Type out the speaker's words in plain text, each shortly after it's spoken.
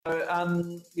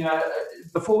You know,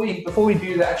 before we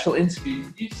do the actual interview,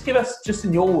 can you just give us, just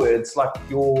in your words, like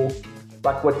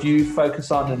what you focus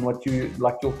on and what you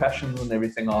like, your passions and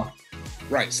everything are?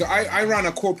 Right. So I run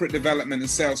a corporate development and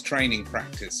sales training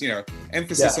practice. You know,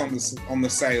 emphasis on the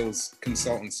sales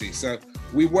consultancy. So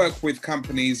we work with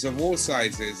companies of all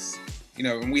sizes. You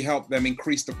know, and we help them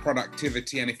increase the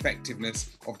productivity and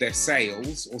effectiveness of their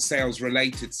sales or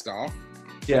sales-related staff.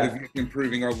 With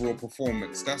improving overall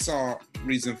performance. That's our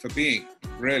reason for being,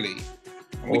 really.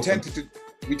 And we tend to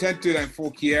do that in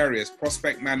 4 key areas: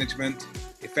 prospect management,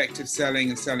 effective selling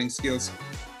and selling skills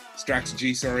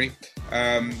strategy,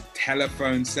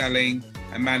 telephone selling,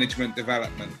 and management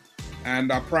development.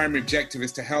 And our primary objective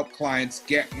is to help clients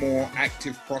get more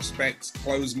active prospects,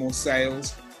 close more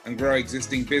sales, and grow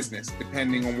existing business,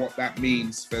 depending on what that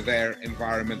means for their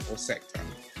environment or sector.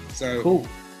 So cool.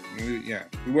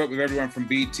 We work with everyone from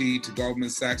BT to Goldman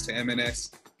Sachs to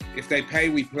M&S. If they pay,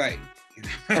 we play.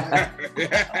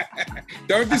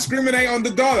 Don't discriminate on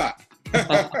the dollar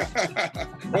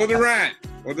or the rand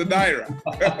or the naira.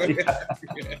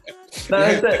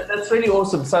 That's really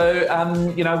awesome. So,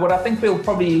 you know, what I think we'll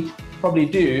probably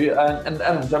do, and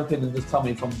Adam, jump in and just tell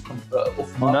me from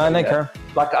off my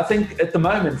Like, I think at the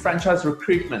moment, franchise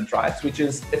recruitment, right, which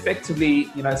is effectively,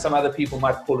 you know, some other people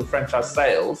might call it franchise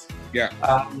sales.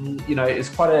 You know, is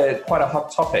quite a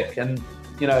hot topic, and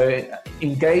you know,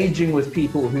 engaging with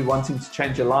people who wanting to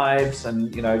change their lives,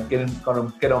 and you know,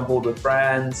 get on board with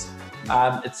brands,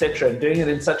 etc. Doing it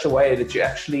in such a way that you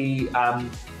actually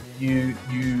you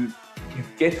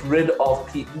get rid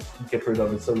of people. Get rid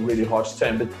of, it's a really harsh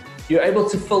term, but you're able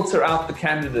to filter out the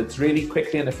candidates really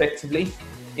quickly and effectively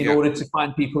in order to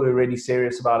find people who are really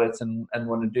serious about it and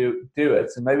want to do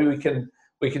it. And maybe we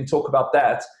can talk about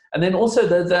that. And then also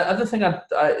the other thing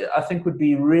I think would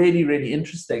be really, really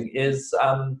interesting is,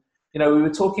 you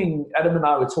know, Adam and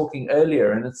I were talking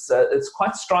earlier, and it's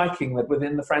quite striking that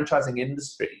within the franchising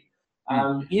industry,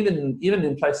 even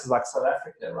in places like South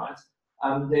Africa, right,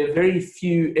 there are very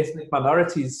few ethnic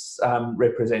minorities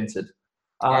represented.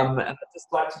 And I'd just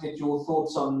like to get your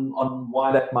thoughts on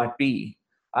why that might be.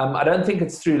 I don't think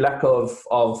it's through lack of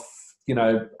you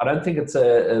know, I don't think it's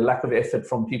a lack of effort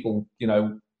from people, you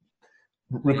know,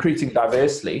 recruiting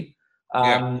diversely.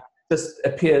 Just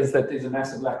appears that there's a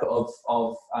massive lack of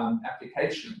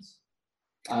applications.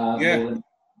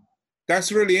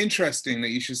 That's really interesting that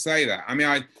you should say that. I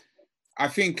mean, I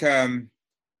think, and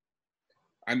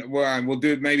we'll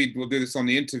do this on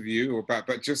the interview,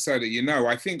 but just so that you know,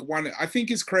 I think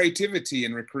it's creativity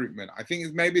in recruitment. I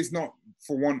think maybe it's not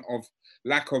for want of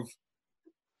lack of,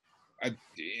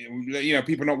 you know,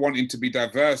 people not wanting to be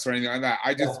diverse or anything like that.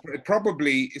 It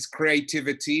probably is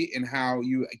creativity in how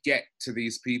you get to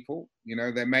these people. You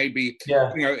know, there may be,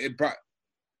 you know, but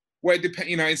where it depends.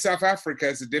 You know, in South Africa,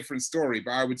 it's a different story.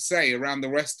 But I would say around the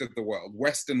rest of the world,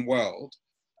 Western world,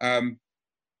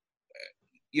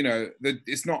 you know,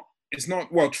 it's not.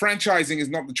 Well, franchising is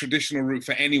not the traditional route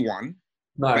for anyone.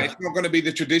 No, but it's not going to be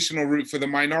the traditional route for the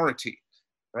minority,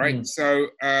 right? So.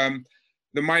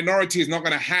 The minority is not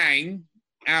going to hang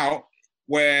out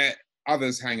where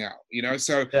others hang out, you know?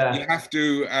 So you have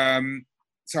to,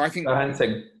 so I think,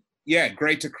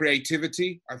 greater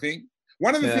creativity, I think.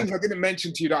 One of the things I didn't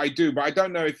mention to you that I do, but I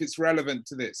don't know if it's relevant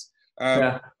to this,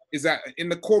 is that in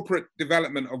the corporate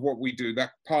development of what we do,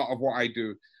 that part of what I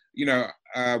do, you know,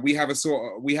 we have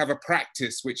a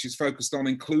practice which is focused on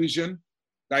inclusion,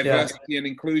 diversity and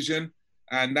inclusion.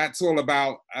 And that's all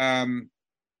about,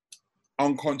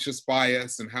 unconscious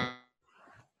bias and how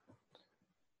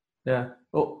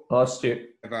lost you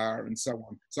and so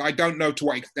on. So I don't know to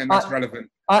what extent that's relevant.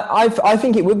 I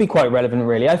think it would be quite relevant,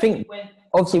 really. I think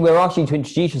obviously we're asking you to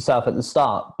introduce yourself at the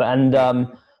start, and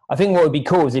I think what would be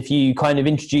cool is if you kind of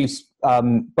introduce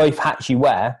both hats you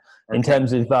wear in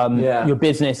terms of your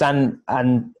business and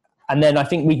then I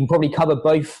think we can probably cover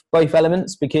both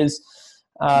elements, because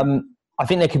I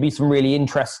think there could be some really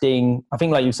interesting, I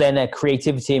think like you were saying there,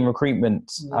 creativity and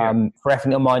recruitment for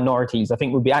ethnic minorities, I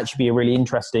think would actually be a really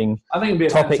interesting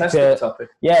topic.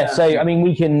 So, I mean,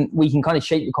 we can kind of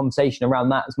shape the conversation around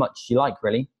that as much as you like,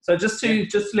 really. So just to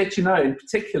let you know in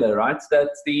particular, right,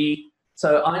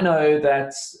 so I know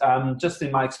that just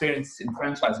in my experience in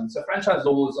franchising, so franchise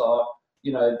laws are,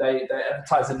 you know, they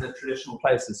advertise in the traditional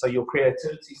places. So your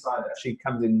creativity side actually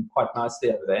comes in quite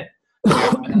nicely over there.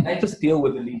 And they just deal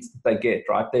with the leads that they get,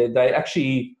 right? They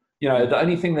actually, you know, the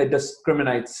only thing they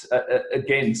discriminate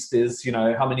against is, you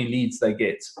know, how many leads they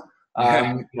get,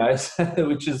 you know,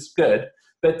 which is good.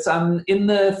 But in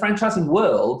the franchising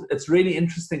world, it's really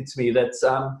interesting to me that,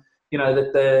 you know,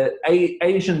 that the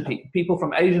Asian people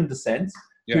from Asian descent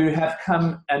who have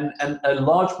come, and a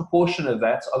large proportion of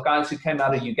that are guys who came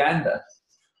out of Uganda,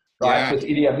 right, with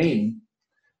Idi Amin.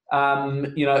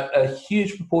 A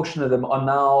huge proportion of them are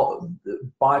now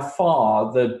by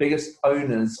far the biggest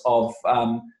owners of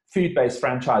food-based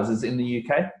franchises in the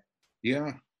UK.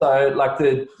 Yeah. So like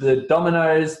the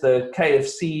Domino's, the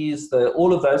KFCs,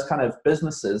 all of those kind of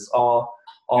businesses are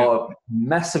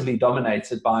massively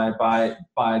dominated by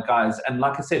guys. And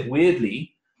like I said,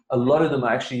 weirdly, a lot of them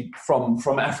are actually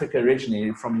from Africa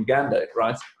originally, from Uganda,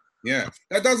 right? Yeah,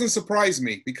 that doesn't surprise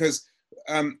me because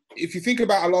if you think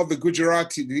about a lot of the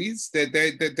Gujaratis, they're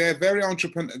very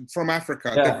from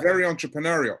Africa. Yeah. They're very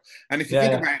entrepreneurial. And if you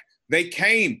think about it, they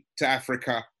came to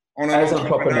Africa on an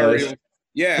entrepreneurial,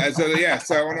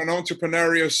 so on an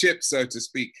entrepreneurial ship, so to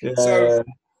speak. Yeah. So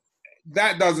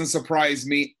that doesn't surprise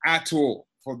me at all.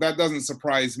 That doesn't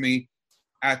surprise me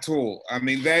at all. I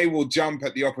mean, they will jump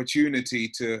at the opportunity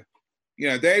to,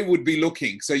 they would be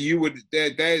looking. So you would,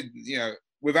 they're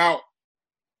without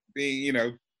being,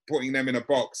 putting them in a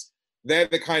box, they're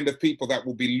the kind of people that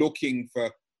will be looking for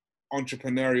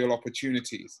entrepreneurial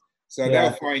opportunities. So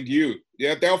they'll find you.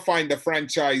 Yeah, they'll find the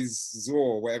franchisor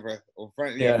or whatever.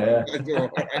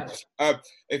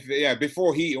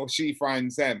 Before he or she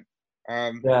finds them.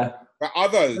 But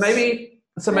others. Maybe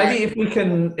if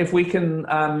we can,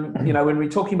 when we're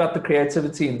talking about the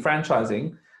creativity in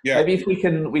franchising, maybe if we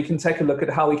can take a look at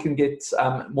how we can get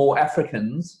more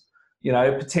Africans,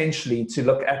 potentially to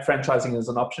look at franchising as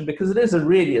an option, because it is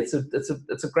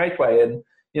it's a great way. And,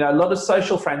 a lot of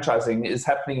social franchising is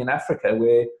happening in Africa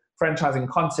where franchising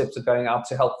concepts are going out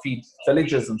to help feed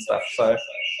villages and stuff. So,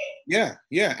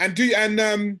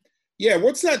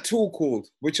 what's that tool called,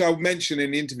 which I'll mention in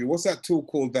the interview? What's that tool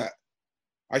called that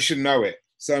I should know it?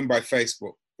 It's owned by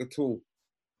Facebook. The tool.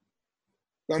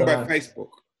 It's owned by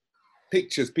Facebook.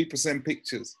 Pictures. People send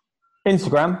pictures.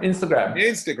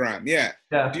 Instagram, yeah.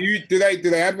 Do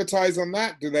they advertise on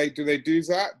that? Do they do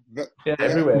that? Yeah,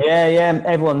 everywhere. Yeah,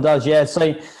 everyone does. Yeah.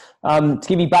 So to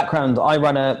give you background, I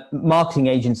run a marketing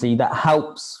agency that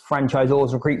helps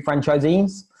franchisors recruit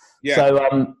franchisees. Yeah.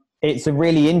 So it's a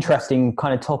really interesting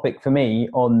kind of topic for me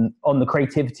on the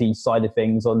creativity side of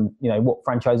things, on what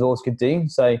franchisors could do.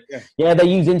 So they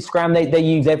use Instagram. They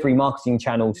use every marketing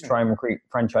channel to try and recruit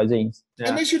franchisees. Yeah.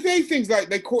 And they should say things like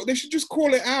they should just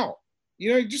call it out.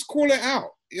 Just call it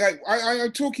out.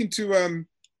 I'm talking to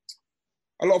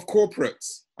a lot of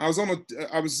corporates. I was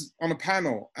on a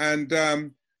panel, and I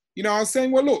was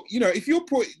saying, well, look, if you're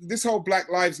this whole Black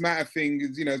Lives Matter thing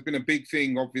is, has been a big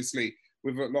thing, obviously,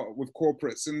 with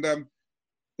corporates, and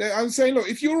I'm saying, look,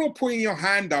 if you're all putting your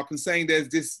hand up and saying there's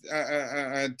this,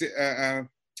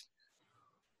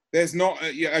 there's not,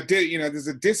 there's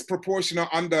a disproportionate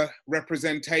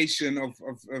underrepresentation of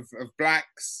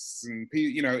blacks and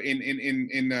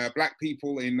in black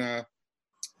people in the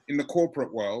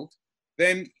corporate world,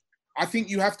 then I think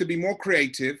you have to be more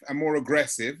creative and more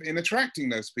aggressive in attracting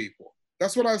those people.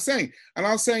 That's what I was saying, and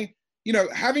I was saying,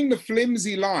 having the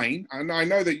flimsy line, and I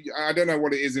know that I don't know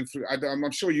what it is.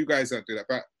 I'm sure you guys don't do that,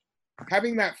 but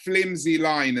having that flimsy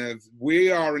line of we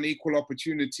are an equal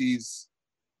opportunities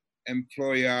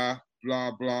employer,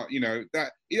 blah blah,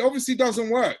 that it obviously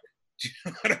doesn't work. Do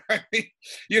you know what I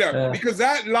mean? Because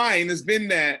that line has been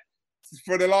there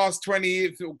for the last 20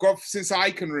 years, since I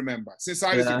can remember, since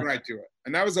I was a graduate,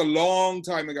 and that was a long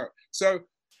time ago. So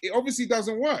it obviously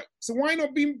doesn't work. So why not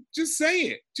just say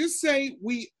it? Just say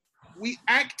we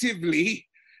actively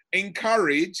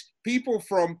encourage people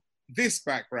from this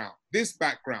background.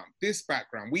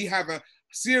 We have a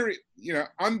serious,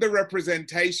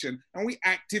 underrepresentation, and we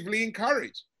actively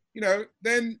encourage.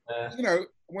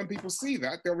 When people see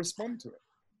that, they'll respond to it.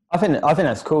 I think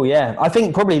that's cool. Yeah, I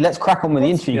think probably let's crack on with the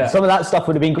interview. Yeah. Some of that stuff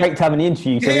would have been great to have in the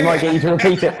interview, so we might get you to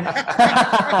repeat it.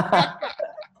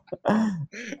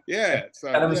 So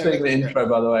Adam's doing the intro,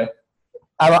 by the way.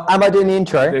 Am I doing the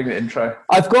intro? Doing the intro.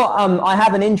 I've got. I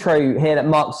have an intro here that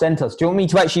Mark sent us. Do you want me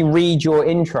to actually read your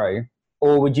intro,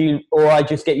 or I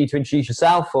just get you to introduce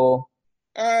yourself, or?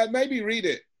 Maybe read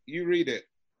it. You read it.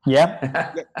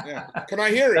 Yeah. Can I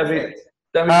hear it?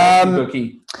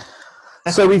 Buki.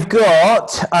 So we've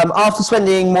got, after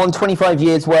spending more than 25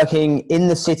 years working in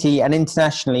the city and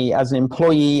internationally as an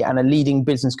employee and a leading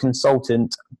business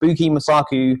consultant, Buki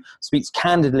Mosaku speaks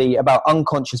candidly about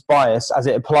unconscious bias as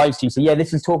it applies to you. So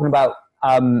this is talking about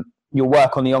your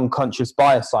work on the unconscious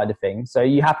bias side of things. So are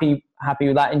you happy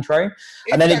with that intro?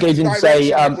 And then it goes into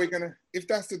say... if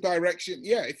that's the direction,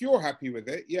 if you're happy with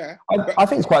it, I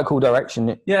think it's quite a cool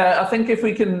direction. Yeah, I think if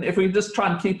we just try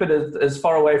and keep it as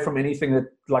far away from anything that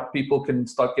like people can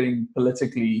start getting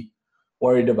politically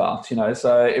worried about.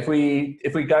 So if we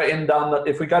go down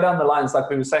the lines like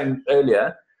we were saying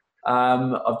earlier,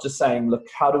 of just saying, look,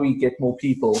 how do we get more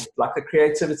people? Like the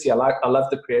creativity, I love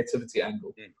the creativity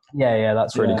angle. Yeah,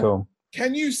 that's really cool.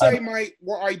 Can you say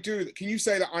what I do? Can you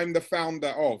say that I'm the founder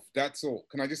of? That's all.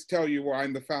 Can I just tell you what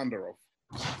I'm the founder of?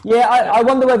 Yeah, I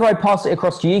wonder whether I pass it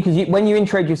across to you, because when you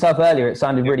introed yourself earlier, it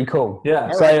sounded really cool.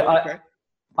 Yeah. So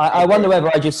I wonder whether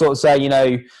I just sort of say,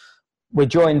 we're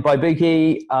joined by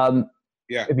Buki.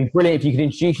 It'd be brilliant if you could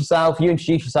introduce yourself. You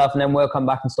introduce yourself, and then we'll come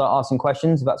back and start asking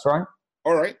questions, if that's right.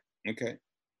 All right. Okay.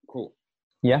 Cool.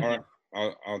 Yeah. All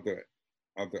right. I'll do it.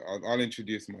 I'll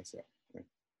introduce myself.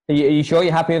 Are you sure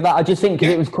you're happy with that? I just think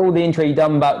because it was cool, the intro you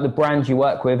done about the brands you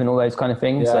work with and all those kind of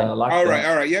things. Yeah, so. I like all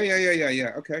that. right.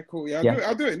 Yeah. Okay, cool. Yeah,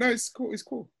 I'll do it. No, it's cool. It's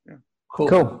cool. Yeah.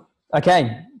 Cool.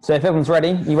 Okay. So if everyone's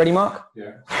ready, you ready, Mark?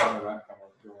 Yeah.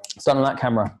 Start on that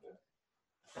camera.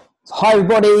 Hi,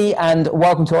 everybody, and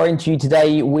welcome to our interview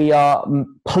today. We are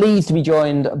pleased to be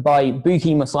joined by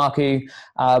Buki Mosaku.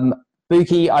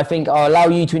 Buki, I think I'll allow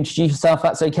you to introduce yourself.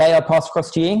 That's okay. I'll pass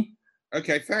across to you.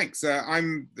 Okay, thanks.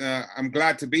 I'm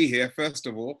glad to be here, first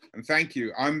of all, and thank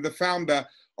you. I'm the founder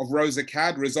of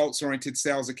RosaCAD, Results Oriented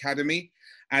Sales Academy,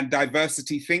 and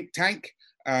Diversity Think Tank,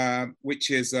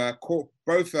 which is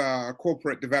both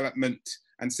corporate development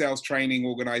and sales training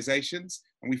organizations,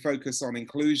 and we focus on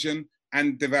inclusion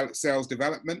and sales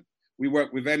development. We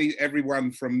work with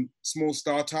everyone from small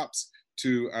startups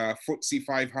to FTSE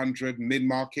 500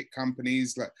 mid-market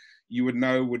companies that you would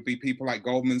know would be people like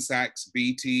Goldman Sachs,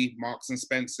 BT, Marks and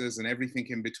Spencers, and everything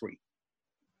in between.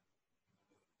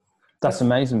 That's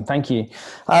amazing. Thank you.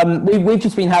 We've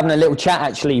just been having a little chat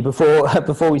actually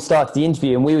before we started the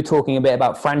interview, and we were talking a bit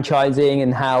about franchising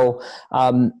and how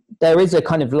there is a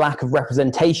kind of lack of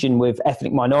representation with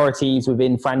ethnic minorities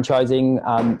within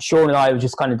franchising. Sean and I were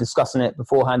just kind of discussing it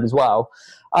beforehand as well.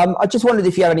 I just wondered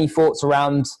if you had any thoughts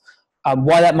around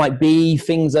why that might be,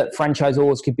 things that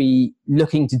franchisors could be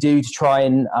looking to do to try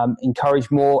and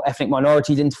encourage more ethnic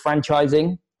minorities into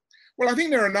franchising. Well, I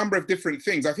think there are a number of different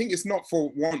things. I think it's not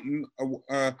for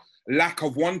lack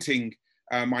of wanting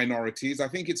minorities. I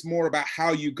think it's more about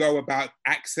how you go about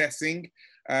accessing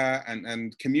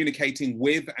and communicating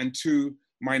with and to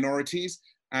minorities.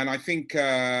 And I think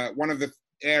one of the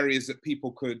areas that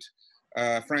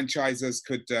franchisers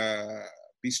could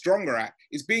be stronger at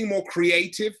is being more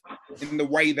creative in the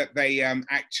way that they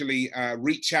actually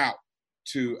reach out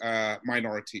to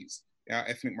minorities.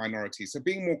 Ethnic minorities. So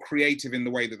being more creative in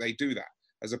the way that they do that,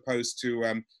 as opposed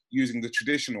to using the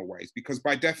traditional ways. Because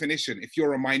by definition, if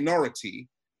you're a minority,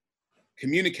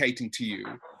 communicating to you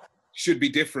should be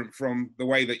different from the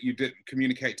way that you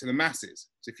communicate to the masses.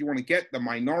 So if you want to get the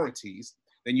minorities,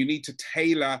 then you need to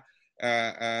tailor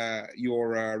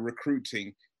your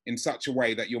recruiting in such a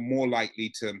way that you're more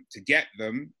likely to get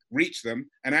them, reach them,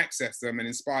 and access them, and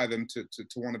inspire them to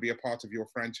want to be a part of your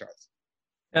franchise.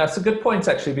 Yeah, it's a good point,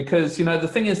 actually, because, the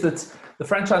thing is that the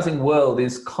franchising world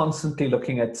is constantly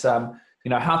looking at,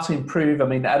 how to improve. I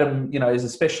mean, Adam, is a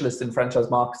specialist in franchise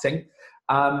marketing,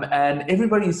 and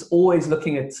everybody's always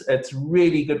looking at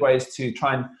really good ways to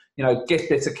try and, get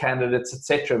better candidates,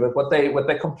 etc. But what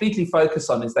they completely focus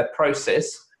on is that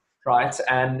process, right?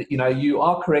 And, you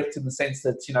are correct in the sense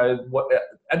that,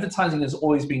 advertising has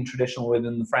always been traditional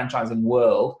within the franchising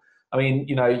world. I mean,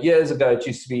 years ago, it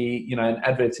used to be, an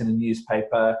advert in a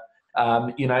newspaper,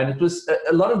 and it was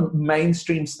a lot of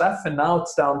mainstream stuff. And now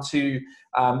it's down to,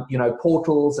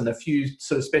 portals and a few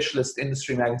sort of specialist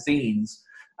industry magazines,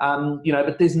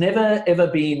 but there's never, ever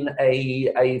been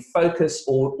a focus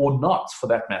or not, for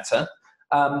that matter,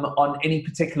 on any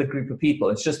particular group of people.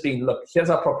 It's just been, look, here's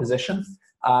our proposition.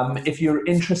 If you're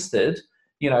interested,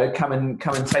 come and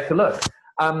take a look.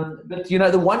 But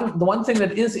the one thing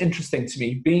that is interesting to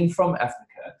me, being from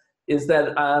Africa, is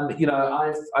that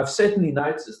I've certainly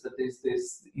noticed that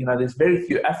there's very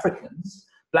few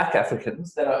Black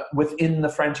Africans that are within the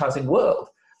franchising world,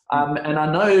 and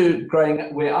I know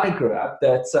growing where I grew up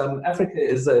that Africa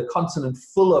is a continent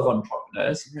full of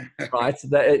entrepreneurs, right?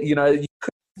 That you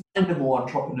could find a more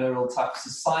entrepreneurial type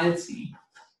society,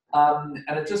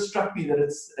 and it just struck me that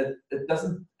it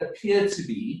doesn't appear to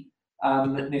be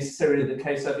necessarily the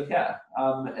case over here.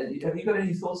 Have you got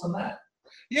any thoughts on that?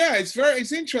 Yeah,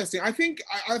 it's interesting. I think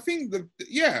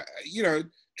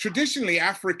traditionally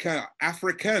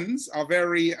Africans are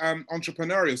very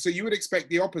entrepreneurial, so you would expect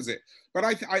the opposite. But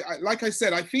I like I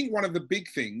said, I think one of the big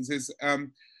things is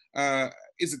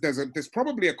that there's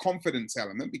probably a confidence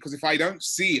element, because if I don't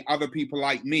see other people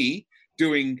like me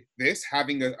doing this,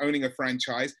 owning a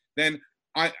franchise, then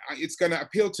it's going to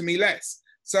appeal to me less.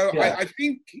 So yeah. I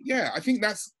think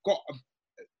that's got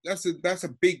that's a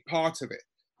big part of it.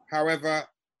 However,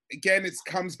 again, it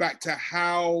comes back to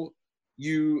how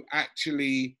you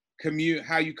actually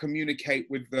communicate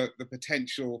with the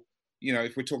potential, you know,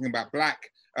 if we're talking about black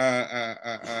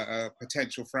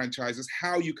potential franchisers,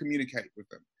 how you communicate with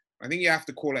them. I think you have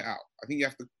to call it out. I think you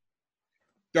have to,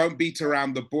 don't beat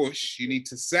around the bush. You need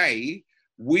to say,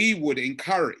 we would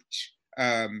encourage,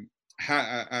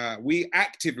 we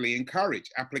actively encourage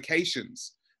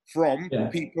applications from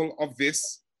people of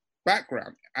this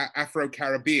background,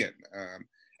 Afro-Caribbean,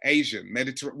 Asian,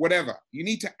 Mediterranean, whatever. You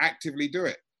need to actively do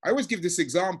it. I always give this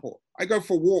example. I go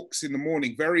for walks in the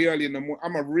morning, very early in the morning.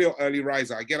 I'm a real early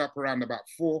riser. I get up around about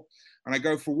 4 and I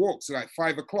go for walks at like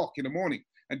 5 o'clock in the morning.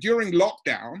 And during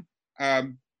lockdown,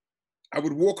 I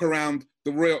would walk around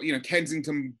the Royal, you know,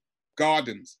 Kensington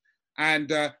Gardens.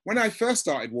 And when I first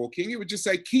started walking, it would just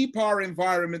say, keep our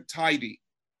environment tidy.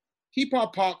 Keep our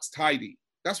parks tidy.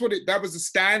 That was the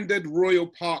standard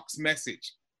Royal Parks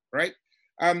message, right?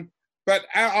 But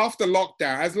after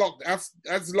lockdown, as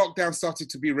lockdown started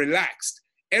to be relaxed,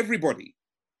 everybody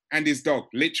and his dog,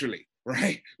 literally,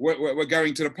 right, we're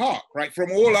going to the park, right,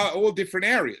 from all different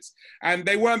areas, and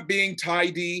they weren't being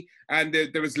tidy, and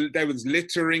there was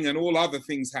littering and all other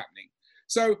things happening.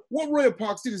 So what Royal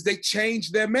Parks did is they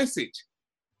changed their message.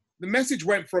 The message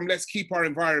went from let's keep our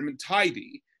environment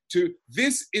tidy to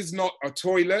this is not a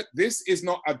toilet, this is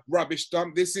not a rubbish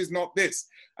dump, this is not this.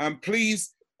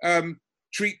 Please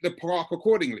treat the park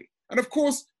accordingly. And of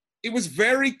course, it was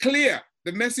very clear.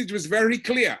 The message was very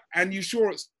clear. And you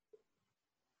sure it's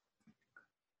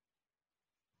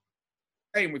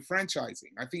same with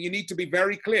franchising. I think you need to be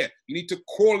very clear. You need to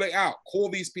call it out, call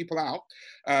these people out,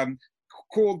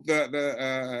 call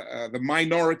the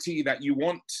minority that you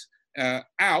want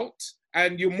out,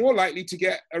 and you're more likely to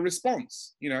get a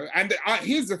response, you know. And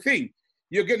here's the thing.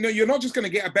 You're not just going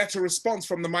to get a better response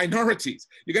from the minorities.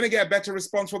 You're going to get a better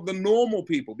response from the normal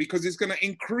people, because it's going to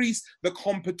increase the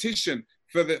competition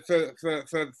for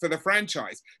the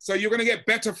franchise. So you're going to get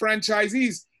better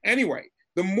franchisees anyway.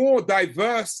 The more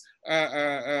diverse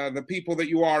the people that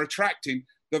you are attracting,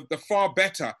 the far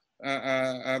better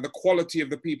the quality of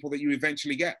the people that you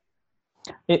eventually get.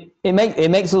 It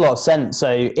makes a lot of sense.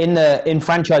 So in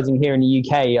franchising here in the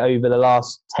UK over the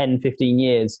last 10, 15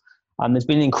 years, there's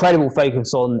been an incredible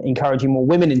focus on encouraging more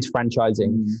women into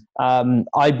franchising.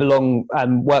 I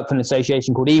work for an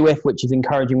association called EWIF, which is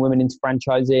encouraging women into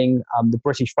franchising. The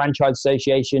British Franchise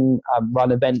Association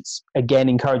run events, again,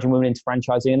 encouraging women into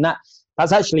franchising. And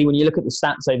that's actually, when you look at the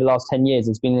stats over the last 10 years,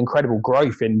 there's been an incredible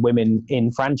growth in women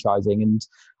in franchising. And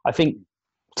I think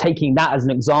taking that as an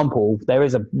example, there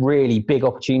is a really big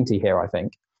opportunity here, I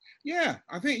think. Yeah,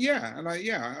 I think, and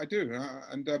I do.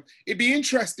 And it'd be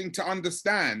interesting to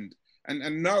understand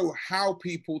and know how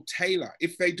people tailor,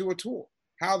 if they do at all,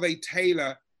 how they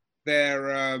tailor their,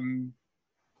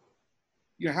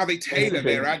 how they tailor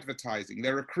their advertising,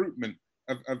 their recruitment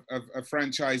of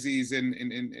franchisees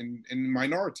in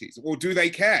minorities, or do they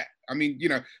care? I mean,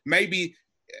 maybe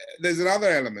there's another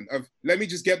element of, let me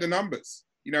just get the numbers,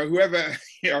 whoever,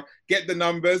 get the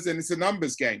numbers, and it's a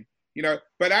numbers game,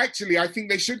 but actually I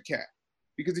think they should care,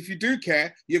 because if you do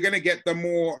care, you're going to get the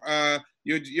more,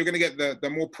 you're going to get the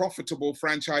more profitable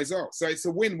franchisor. So it's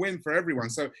a win-win for everyone.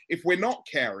 So if we're not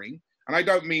caring, and I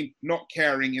don't mean not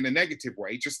caring in a negative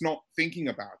way, just not thinking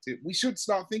about it, we should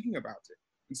start thinking about it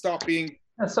and start being.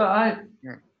 So I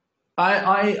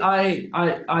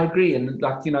agree. And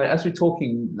as we're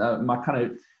talking,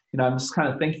 I'm just kind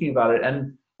of thinking about it.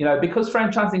 And, because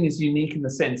franchising is unique in the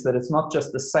sense that it's not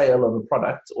just the sale of a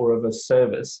product or of a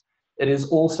service. It is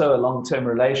also a long-term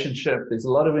relationship. There's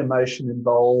a lot of emotion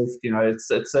involved.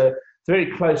 It's a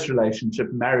very close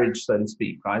relationship, marriage, so to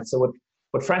speak, right? So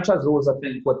what franchisors, I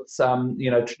think,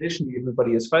 traditionally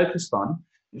everybody is focused on,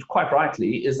 quite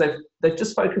rightly, is they've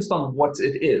just focused on what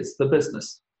it is, the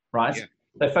business, right? Yeah.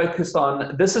 They focused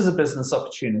on, this is a business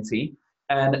opportunity,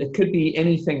 and it could be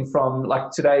anything from,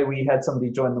 like today we had somebody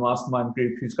join the mastermind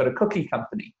group who's got a cookie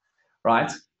company,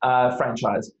 right?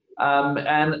 Franchise.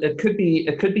 And it could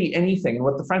be anything. And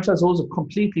what the franchisors are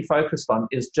completely focused on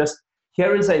is just,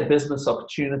 here is a business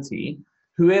opportunity.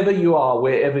 Whoever you are,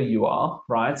 wherever you are,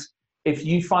 right? If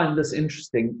you find this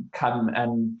interesting, come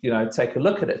and, take a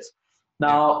look at it.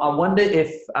 Now, I wonder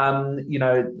if, I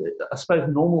suppose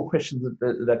normal questions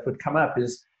that would come up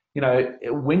is,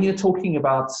 when you're talking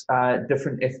about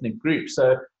different ethnic groups.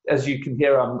 So as you can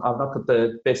hear, I've not got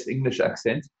the best English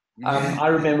accent. I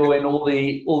remember when all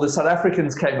the South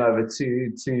Africans came over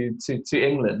to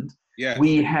England. Yeah.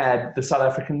 We had the South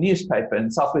African newspaper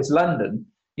in Southwest London,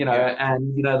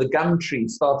 and the Gumtree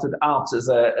started out as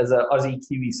a Aussie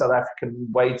Kiwi South African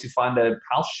way to find a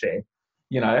house share,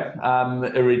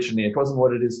 originally. It wasn't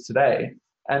what it is today.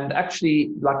 And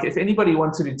actually, like, if anybody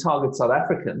wanted to target South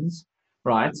Africans,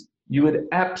 right, you would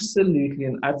absolutely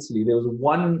and absolutely.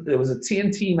 There was a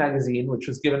TNT magazine which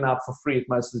was given out for free at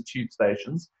most of the tube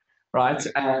stations, right?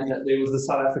 And there was the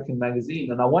South African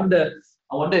magazine. And I wonder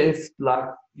if, like,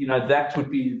 that would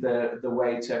be the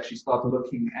way to actually start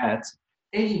looking at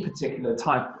any particular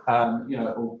type,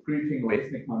 or grouping or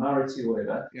ethnic minority or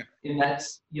whatever. Yeah. In that,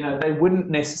 they wouldn't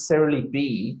necessarily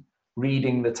be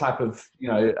reading the type of,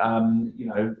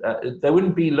 they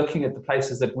wouldn't be looking at the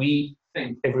places that we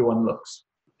think everyone looks.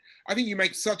 I think you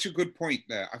make such a good point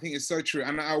there. I think it's so true.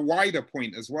 And a wider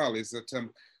point as well is that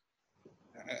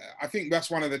I think that's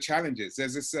one of the challenges.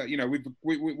 There's this,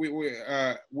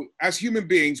 as human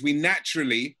beings, we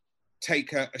naturally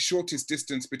take a shortest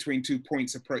distance between 2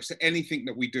 points approach to anything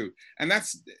that we do. And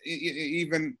that's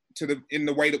even in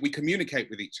the way that we communicate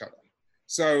with each other.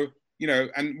 So,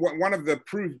 and one of the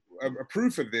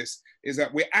proof of this is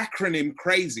that we're acronym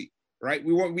crazy, right?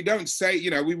 We don't say,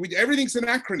 everything's an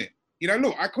acronym.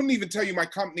 Look, I couldn't even tell you my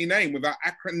company name without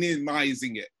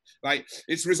acronymizing it. Like,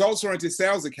 it's Results Oriented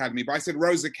Sales Academy, but I said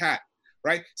Rosa Cat,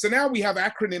 right? So now we have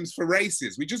acronyms for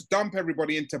races. We just dump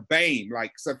everybody into BAME,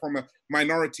 like, so from a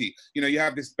minority, you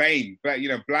have this BAME, but,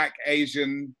 Black,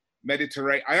 Asian,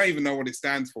 Mediterranean, I don't even know what it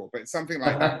stands for, but it's something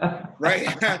like that, right?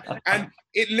 And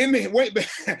it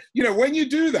when you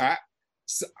do that,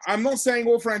 I'm not saying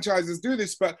all franchises do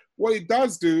this, but what it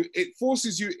does do, it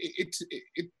forces you,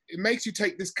 it makes you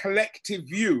take this collective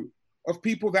view of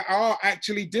people that are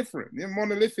actually different. They're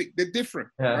monolithic, they're different,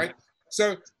 right?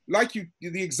 So, like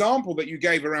the example that you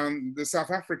gave around the South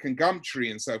African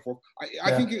Gumtree and so forth,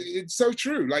 I think it's so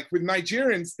true. Like with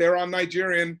Nigerians, there are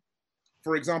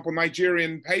for example,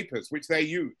 Nigerian papers, which they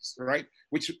use, right?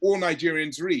 Which all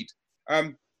Nigerians read.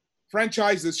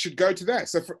 Franchises should go to that.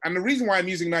 And the reason why I'm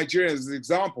using Nigeria as an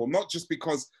example, not just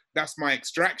because that's my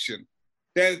extraction,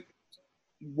 they're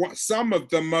some of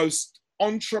the most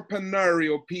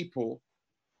entrepreneurial people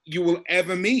you will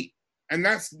ever meet. And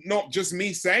that's not just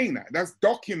me saying that, that's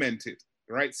documented,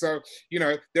 right? So,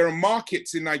 there are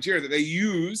markets in Nigeria that they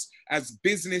use as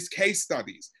business case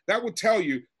studies. That will tell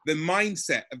you the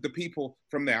mindset of the people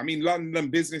from there. I mean, London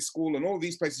Business School and all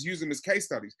these places use them as case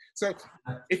studies. So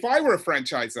if I were a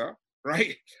franchisor,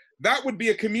 right, that would be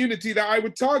a community that I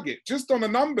would target just on a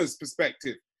numbers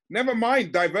perspective. Never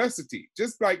mind diversity,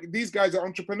 just like these guys are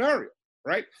entrepreneurial,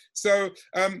 right? So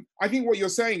I think what you're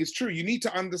saying is true. You need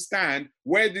to understand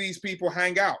where do these people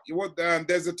hang out.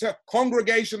 There's a term,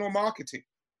 congregational marketing,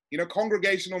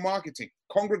 congregational marketing,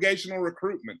 congregational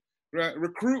recruitment.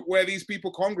 Recruit where these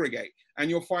people congregate, and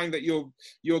you'll find that you'll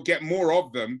get more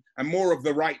of them and more of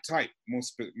the right type, more,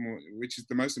 which is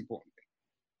the most important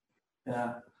thing.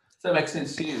 Yeah. Does that make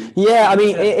sense to you? Yeah, I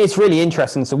mean, it's really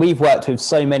interesting. So we've worked with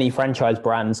so many franchise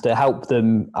brands to help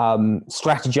them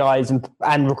strategize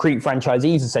and recruit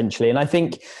franchisees, essentially. And I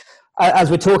think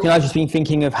as we're talking, I've just been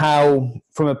thinking of how,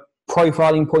 from a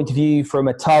profiling point of view, from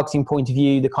a targeting point of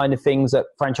view, the kind of things that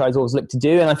franchisors look to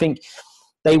do. And I think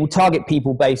they will target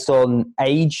people based on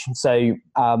age. So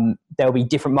there'll be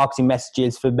different marketing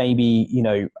messages for maybe,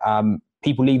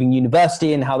 people leaving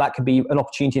university and how that could be an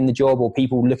opportunity in the job, or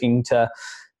people looking to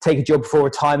take a job before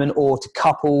retirement, or to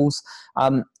couples.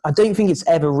 I don't think it's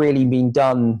ever really been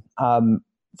done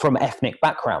from ethnic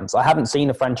backgrounds. I haven't seen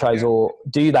a franchisor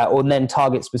do that or then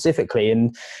target specifically.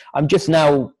 And I'm just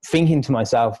now thinking to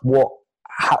myself,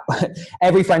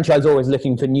 every franchisor is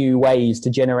looking for new ways to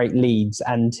generate leads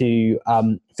and to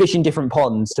fish in different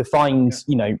ponds to find,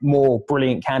 more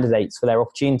brilliant candidates for their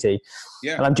opportunity.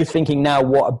 Yeah. And I'm just thinking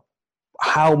now,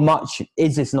 how much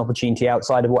is this an opportunity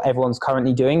outside of what everyone's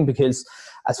currently doing? Because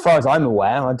as far as I'm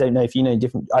aware, I don't know if you know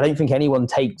different, I don't think anyone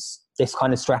takes this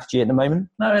kind of strategy at the moment.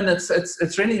 No, and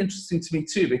it's really interesting to me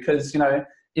too, because,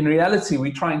 in reality,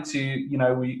 we're trying to,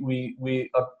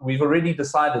 we've already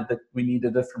decided that we need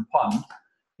a different pond.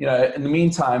 In the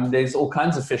meantime, there's all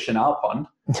kinds of fish in our pond.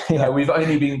 We've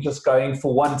only been just going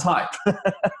for one type.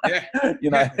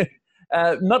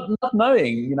 Not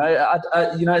knowing.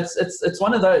 It's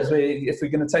one of those where, if we're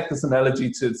going to take this analogy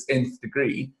to its nth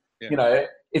degree,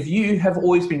 if you have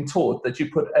always been taught that you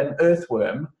put an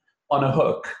earthworm on a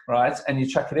hook, right, and you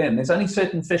chuck it in, there's only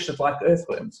certain fish that like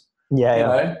earthworms.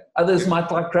 Others might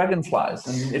like dragonflies,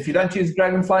 and if you don't use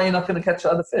dragonfly, you're not going to catch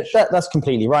the other fish. That's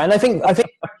completely right, and I think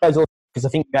because I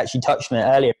think we actually touched on it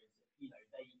earlier. It's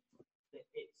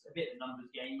a bit of a numbers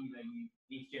game.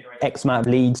 You need to generate X amount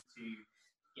of leads to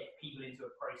get people into a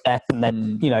process, and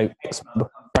then X amount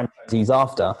of franchisees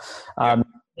after.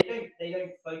 They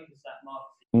don't focus that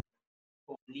marketing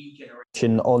or lead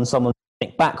generation on someone's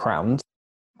background.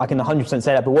 I can 100%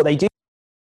 say that, but what they do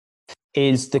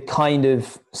is the kind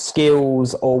of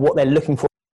skills or what they're looking for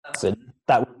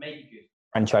that would make a good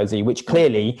franchisee, which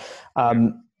clearly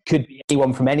could be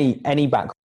anyone from any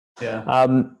background.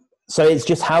 Yeah. So it's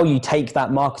just how you take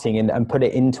that marketing and put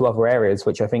it into other areas,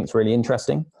 which I think is really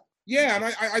interesting. Yeah, and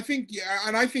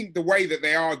I think the way that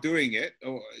they are doing it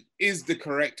is the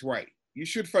correct way. You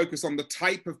should focus on the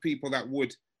type of people that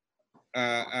would,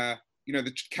 the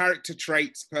character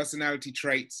traits, personality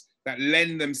traits that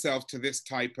lend themselves to this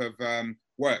type of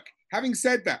work. Having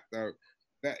said that, though,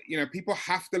 that people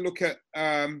have to look at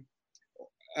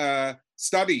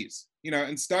studies,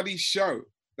 and studies show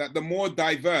that the more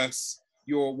diverse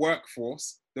your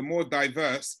workforce, the more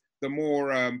diverse, the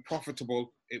more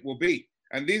profitable it will be.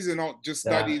 And these are not just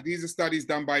studies; these are studies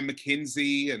done by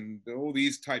McKinsey and all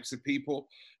these types of people,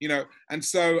 And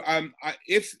so,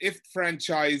 if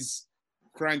franchisors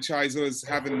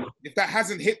if that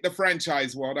hasn't hit the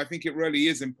franchise world, I think it really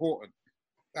is important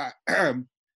that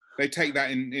they take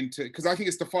that into, because I think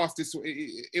it's the fastest.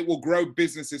 It will grow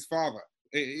businesses farther.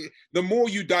 The more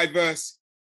you diverse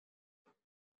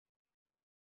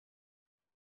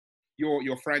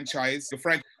your franchise,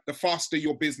 the faster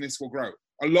your business will grow.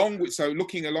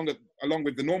 Looking along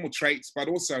with the normal traits, but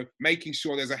also making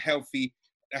sure there's a healthy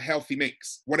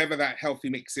mix, whatever that healthy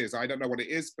mix is. I don't know what it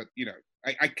is, but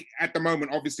I at the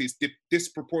moment, obviously, it's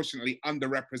disproportionately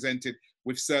underrepresented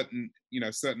with certain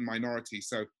minorities.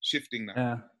 So shifting that.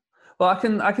 Yeah. Well,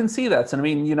 I can see that, and I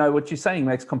mean, what you're saying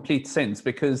makes complete sense,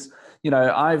 because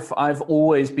I've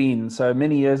always been, so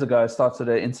many years ago I started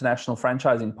an international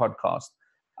franchising podcast,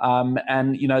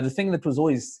 and the thing that was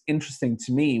always interesting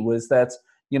to me was that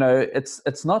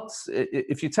it's not,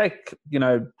 if you take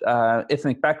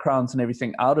ethnic backgrounds and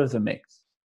everything out of the mix,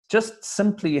 just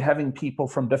simply having people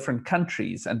from different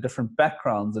countries and different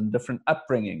backgrounds and different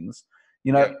upbringings,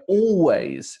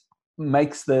 always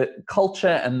makes the culture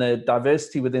and the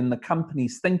diversity within the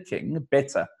company's thinking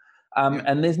better.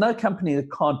 And there's no company that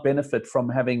can't benefit from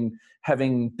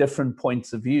having different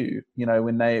points of view,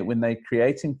 when they're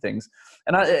creating things.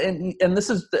 And this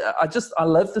is, I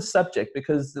love the subject,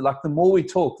 because like the more we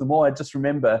talk, the more I just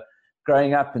remember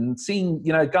growing up and seeing,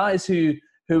 guys who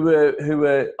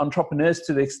were entrepreneurs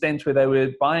to the extent where they were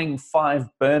buying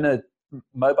 5-burner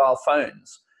mobile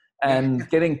phones and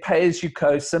getting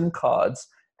pay-as-you-go SIM cards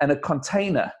and a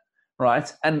container,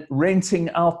 right? And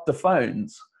renting out the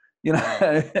phones, and,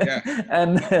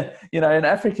 in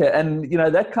Africa. And,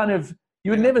 that kind of,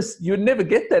 you would never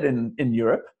get that in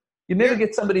Europe. You'd never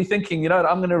get somebody thinking,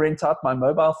 I'm going to rent out my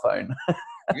mobile phone.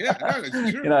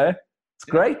 It's true. It's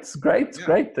great. It's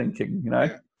great thinking,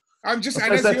 I'm just,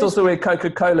 that's also where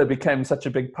Coca-Cola became such a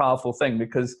big, powerful thing,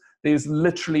 because there's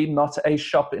literally not a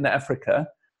shop in Africa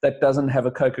that doesn't have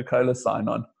a Coca-Cola sign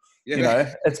on.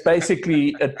 It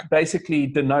basically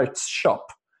denotes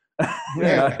shop.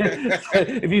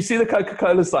 If you see the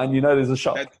Coca-Cola sign, there's a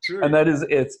shop. That's true. And that is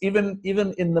it. Even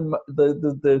in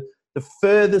the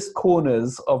furthest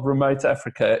corners of remote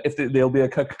Africa, there'll be a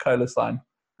Coca-Cola sign,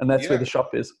 and that's where the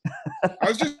shop is. I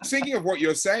was just thinking of what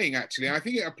you're saying, actually. I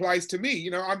think it applies to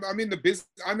me. I'm in the business.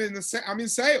 I'm in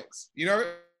sales.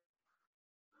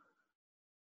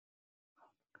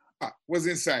 Was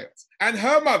in sales, and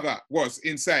her mother was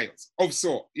in sales of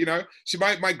sort.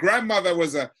 My grandmother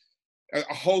was a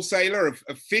wholesaler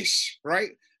of fish, right?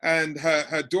 And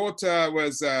her daughter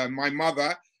was, my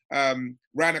mother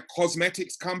ran a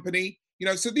cosmetics company.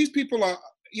 So these people are,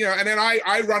 and then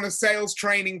I run a sales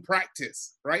training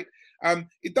practice, right?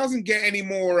 It doesn't get any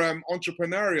more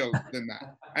entrepreneurial than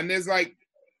that. And there's like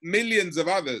millions of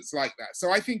others like that.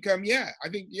 So I think,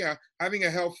 having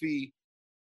a healthy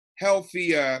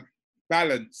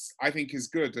balance, I think, is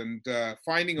good, and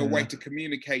finding a way to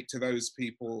communicate to those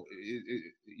people,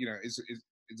 is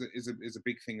a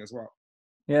big thing as well.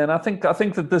 Yeah, and I think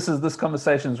that this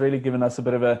conversation has really given us a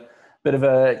bit of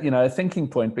a thinking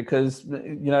point, because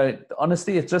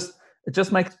honestly, it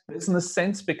just makes business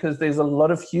sense, because there's a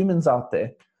lot of humans out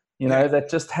there, that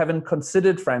just haven't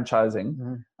considered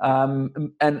franchising,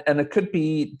 and it could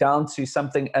be down to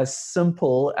something as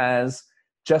simple as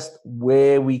just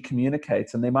where we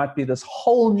communicate, and there might be this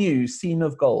whole new scene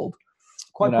of gold.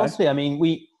 Quite possibly. I mean,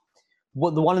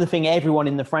 one of the things everyone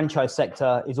in the franchise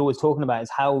sector is always talking about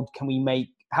is how can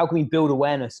we build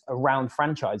awareness around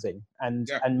franchising, and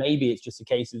maybe it's just a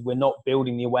case of we're not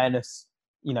building the awareness,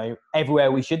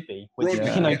 everywhere we should be, which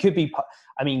could be.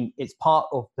 I mean, it's part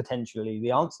of potentially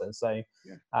the answer. So,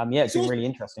 it's been really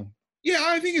interesting. Yeah,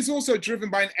 I think it's also driven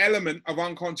by an element of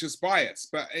unconscious bias.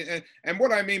 But and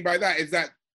what I mean by that is that,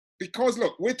 because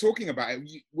look, we're talking about it.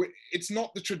 It's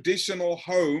not the traditional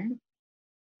home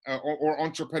or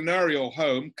entrepreneurial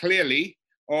home, clearly,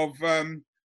 of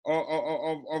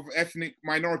of ethnic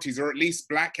minorities, or at least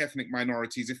black ethnic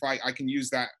minorities, if I can use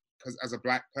that as a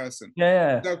black person.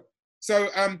 Yeah. So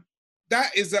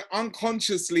that is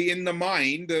unconsciously in the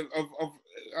mind of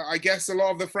I guess a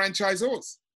lot of the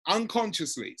franchisors,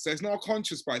 unconsciously. So it's not a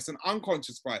conscious bias, it's an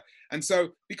unconscious bias. And so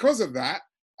because of that,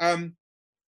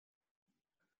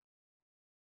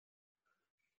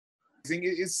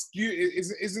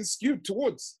 isn't skewed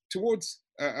towards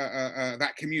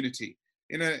that community.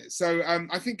 So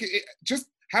I think just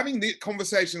having the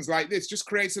conversations like this just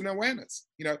creates an awareness,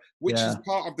 which is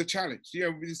part of the challenge.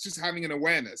 It's just having an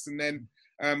awareness, and then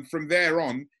from there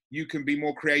on, you can be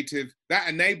more creative. That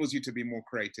enables you to be more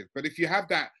creative. But if you have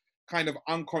that kind of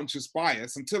unconscious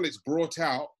bias until it's brought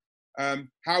out,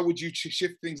 how would you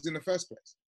shift things in the first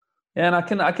place? Yeah,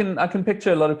 and I can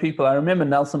picture a lot of people. I remember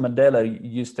Nelson Mandela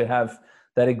used to have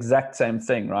that exact same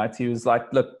thing, right? He was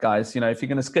like, "Look, guys, if you're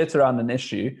going to skirt around an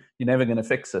issue, you're never going to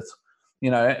fix it."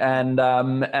 And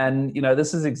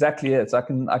this is exactly it. I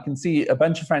can see a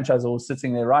bunch of franchisors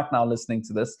sitting there right now listening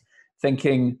to this,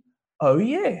 thinking, "Oh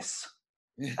yes,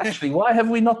 actually, why have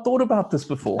we not thought about this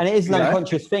before?" And it is an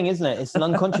unconscious thing, isn't it? It's an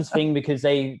unconscious thing because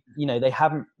they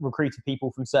haven't recruited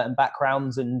people from certain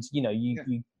backgrounds, and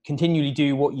you continually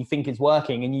do what you think is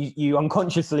working, and you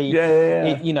unconsciously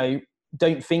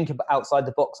don't think about outside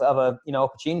the box at other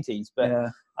opportunities.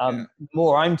 But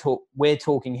more we're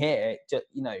talking here,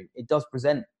 it does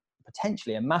present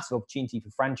potentially a massive opportunity for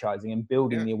franchising and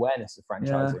building the awareness of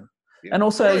franchising. And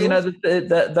also,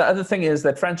 the other thing is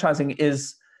that franchising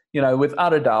is,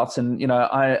 without a doubt, and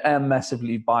I am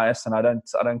massively biased, and I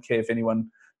don't care if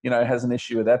anyone has an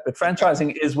issue with that, but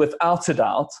franchising is without a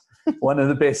doubt one of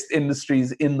the best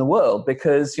industries in the world,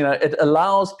 because it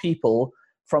allows people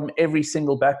from every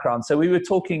single background. So we were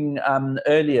talking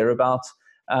earlier about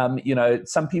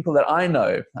some people that I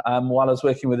know while I was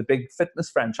working with a big fitness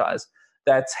franchise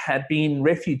that had been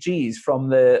refugees from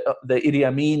the Idi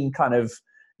Amin kind of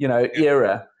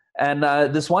era. And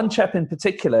this one chap in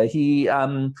particular, he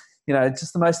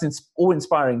just the most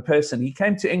awe-inspiring person. He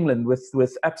came to England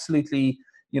with absolutely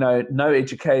no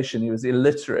education. He was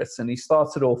illiterate, and he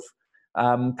started off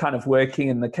kind of working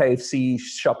in the KFC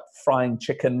shop frying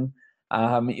chicken.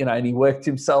 And he worked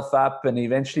himself up, and he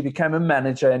eventually became a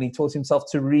manager, and he taught himself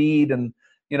to read, and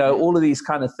all of these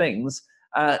kind of things.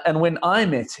 And when I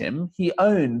met him, he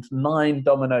owned 9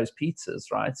 Domino's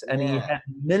pizzas, right? And he had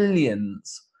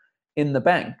millions in the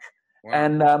bank. Wow.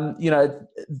 And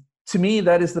to me,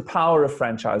 that is the power of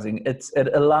franchising. It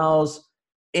allows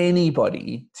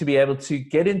anybody to be able to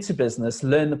get into business,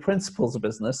 learn the principles of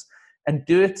business, and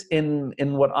do it in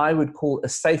what I would call a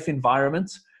safe environment,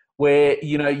 where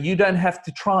you don't have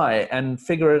to try and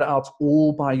figure it out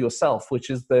all by yourself, which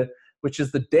is the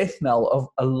death knell of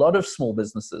a lot of small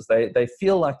businesses. They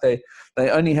feel like they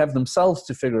only have themselves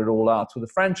to figure it all out. With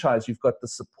a franchise, you've got the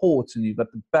support, and you've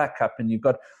got the backup, and you've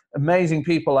got amazing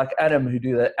people like Adam who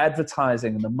do the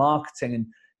advertising and the marketing. And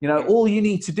all you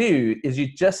need to do is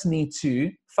you just need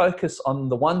to focus on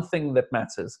the one thing that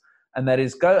matters, and that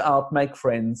is go out, make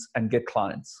friends, and get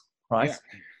clients, right?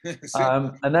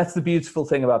 Yeah. And that's the beautiful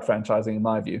thing about franchising, in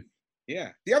my view.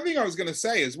 Yeah. The other thing I was going to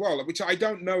say as well, which I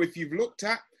don't know if you've looked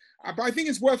at, but I think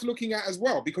it's worth looking at as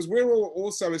well, because we're all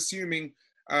also assuming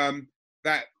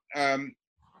that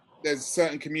there's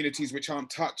certain communities which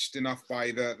aren't touched enough by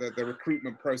the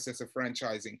recruitment process of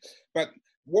franchising. But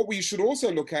what we should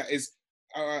also look at is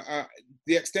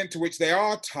the extent to which they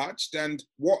are touched, and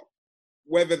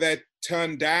whether they're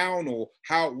turned down, or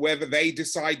whether they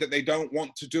decide that they don't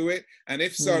want to do it. And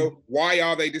if so, why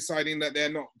are they deciding that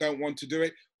they don't want to do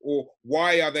it? Or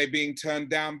why are they being turned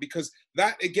down? Because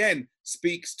that, again,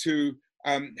 speaks to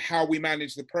how we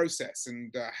manage the process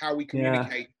and how we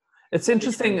communicate. Yeah. It's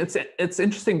interesting. It's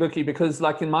interesting, Buki, because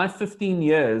like in my 15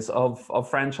 years of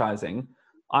franchising,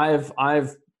 I've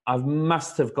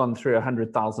must have gone through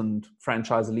 100,000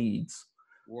 franchise leads.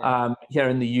 Wow. Here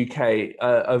in the UK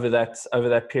over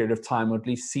that period of time, or at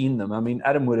least seen them. I mean,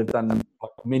 Adam would have done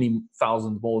many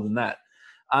thousands more than that.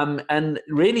 And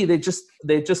really, they just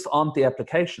aren't the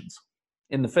applications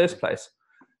in the first place.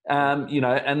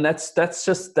 And that's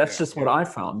just what I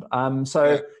found.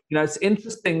 It's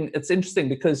interesting. It's interesting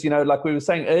because like we were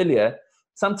saying earlier,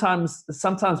 sometimes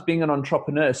being an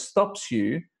entrepreneur stops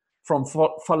you from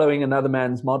following another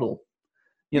man's model.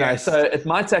 So it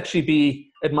might actually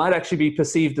be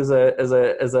perceived as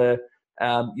a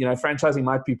franchising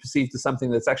might be perceived as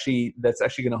something that's actually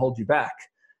going to hold you back,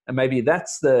 and maybe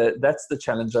that's the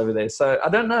challenge over there. So I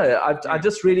don't know. I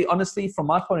just really, honestly, from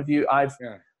my point of view, I've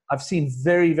seen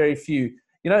very, very few.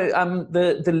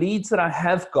 The leads that I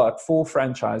have got for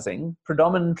franchising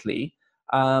predominantly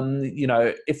you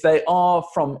know, if they are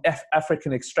from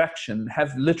African extraction,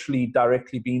 have literally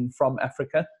directly been from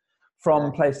Africa,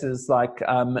 from places like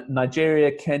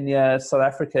Nigeria, Kenya, South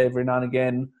Africa every now and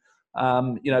again.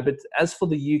 You know, but as for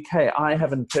the UK, I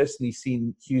haven't personally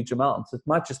seen huge amounts. It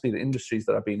might just be the industries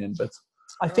that I've been in, but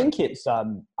I think it's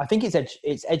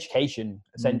education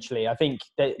essentially. I think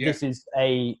that this is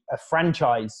a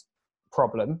franchise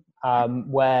problem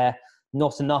where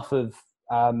not enough of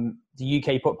the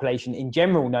UK population in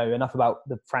general know enough about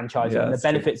the franchising and the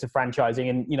benefits of franchising.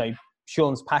 And, you know,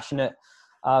 Sean's passionate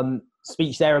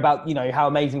speech there about, you know, how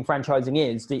amazing franchising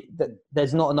is. That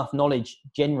there's not enough knowledge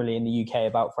generally in the UK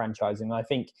about franchising. I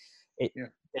think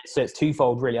it's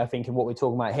twofold really. I think in what we're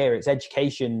talking about here, it's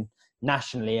education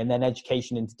nationally and then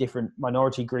education into different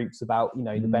minority groups about, you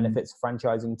know, the benefits of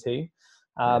franchising too.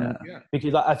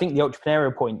 Because I think the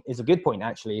entrepreneurial point is a good point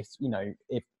actually. If, you know,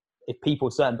 if people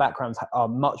with certain backgrounds are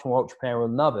much more entrepreneurial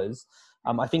than others,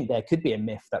 I think there could be a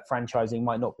myth that franchising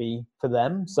might not be for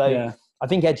them. So I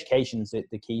think education's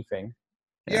the key thing.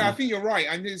 Yeah, I think you're right.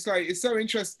 And it's like, it's so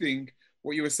interesting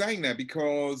what you were saying there,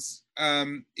 because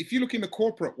if you look in the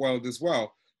corporate world as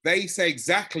well, they say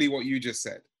exactly what you just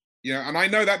said. You know, and I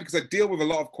know that because I deal with a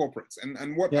lot of corporates,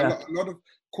 and what a lot of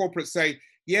corporates say,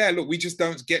 look, we just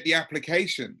don't get the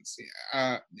applications.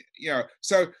 You know,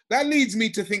 so that leads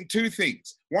me to think two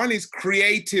things. One is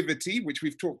creativity, which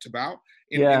we've talked about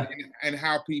in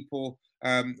how people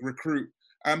recruit.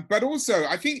 But also,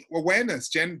 I think awareness,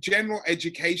 general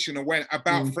education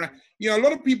about, you know, a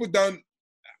lot of people don't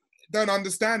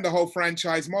understand the whole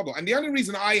franchise model. And the only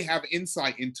reason I have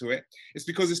insight into it is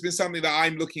because it's been something that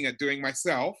I'm looking at doing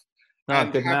myself.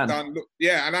 And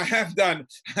I have done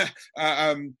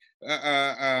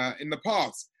in the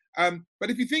past. But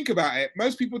if you think about it,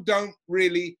 most people don't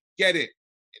really get it.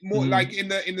 More like in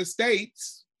the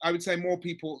States, I would say more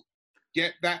people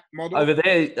get that model. Over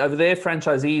there,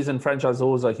 franchisees and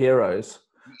franchisors are heroes.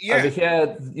 Yeah. Over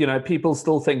here, you know, people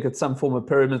still think it's some form of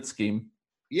pyramid scheme.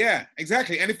 Yeah,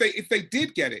 exactly. And if they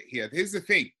did get it here, here's the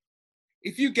thing: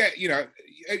 if you get, you know,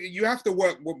 you have to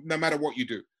work no matter what you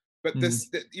do. But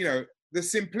you know, the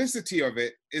simplicity of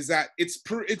it is that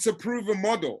it's a proven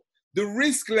model. The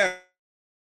risk level,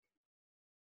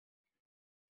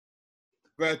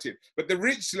 but the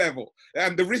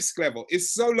risk level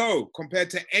is so low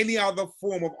compared to any other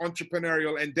form of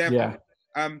entrepreneurial endeavor.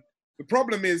 The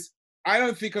problem is, I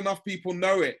don't think enough people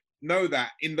know that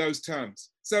in those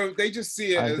terms. So they just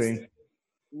see it as,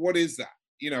 what is that?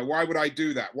 You know, why would I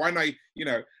do that? Why not? You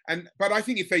know, but I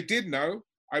think if they did know,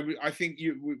 I think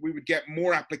we would get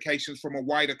more applications from a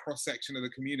wider cross section of the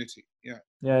community.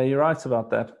 Yeah, you're right about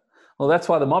that. Well, that's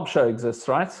why the Mob Show exists,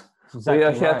 right? Exactly, we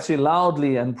are here to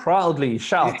loudly and proudly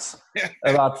shout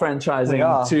about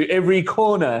franchising to every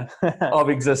corner of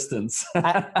existence.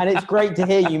 And it's great to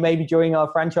hear you maybe joining our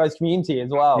franchise community as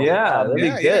well. Yeah, that'd be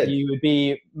good. You would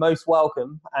be most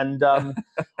welcome. And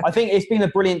I think it's been a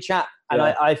brilliant chat. And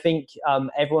I think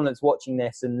everyone that's watching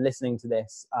this and listening to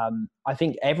this, I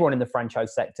think everyone in the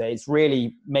franchise sector, it's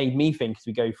really made me think as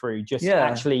we go through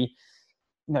actually,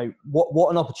 you know, what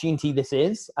an opportunity this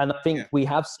is. And I think we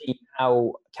have seen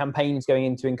how campaigns going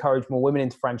in to encourage more women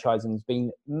into franchising has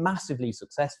been massively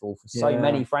successful for so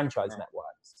many franchise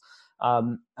networks.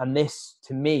 And this,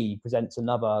 to me, presents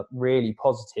another really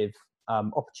positive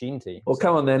opportunity. Well,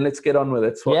 come on then, let's get on with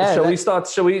it. Shall we start?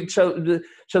 Shall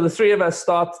the three of us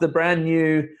start the brand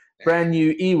new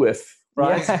EWIF?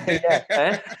 Right?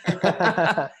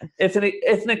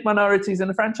 Ethnic minorities in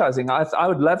the franchising. I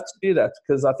would love to do that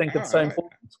because I think it's so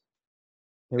important.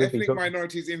 Ethnic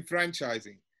minorities in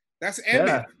franchising. That's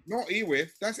EMIF, not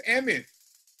EWIF. That's EMIF.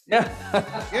 Yeah.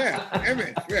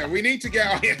 EMIF. Yeah, we need to get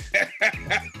on it.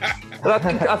 But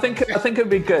I think it'd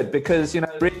be good because, you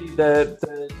know, really the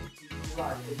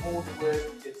more the word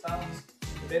gets out,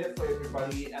 the better for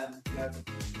everybody. And, you know,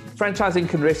 franchising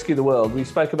can rescue the world. We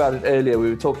spoke about it earlier. We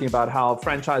were talking about how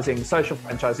social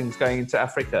franchising is going into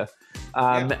Africa,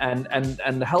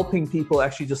 and helping people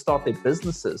actually just start their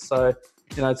businesses. So,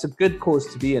 you know, it's a good cause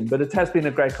to be in, but it has been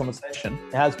a great conversation.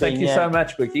 It has been. Thank you so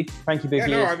much, Buki. Thank you, Buki.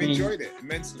 Yeah, no, I've enjoyed it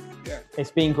immensely. Yeah.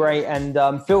 It's been great. And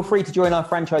feel free to join our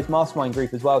franchise mastermind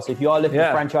group as well. So if you are looking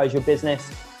to franchise your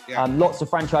business, lots of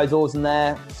franchisors in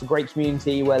there. It's a great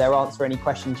community where they'll answer any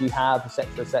questions you have,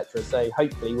 etc., etc. So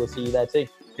hopefully we'll see you there too.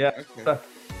 Yeah. Okay.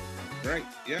 Great.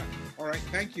 Yeah. All right.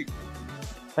 Thank you.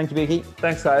 Thank you, Buki.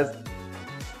 Thanks, guys.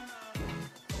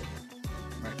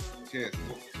 Right. Cheers.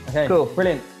 Okay. Cool.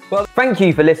 Brilliant. Well, thank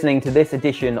you for listening to this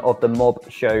edition of the Mob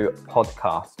Show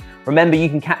podcast. Remember, you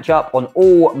can catch up on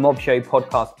all Mob Show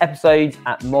podcast episodes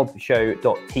at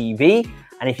mobshow.tv.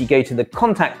 And if you go to the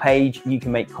contact page, you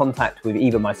can make contact with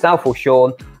either myself or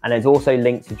Sean. And there's also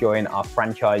links to join our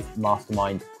franchise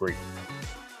mastermind group.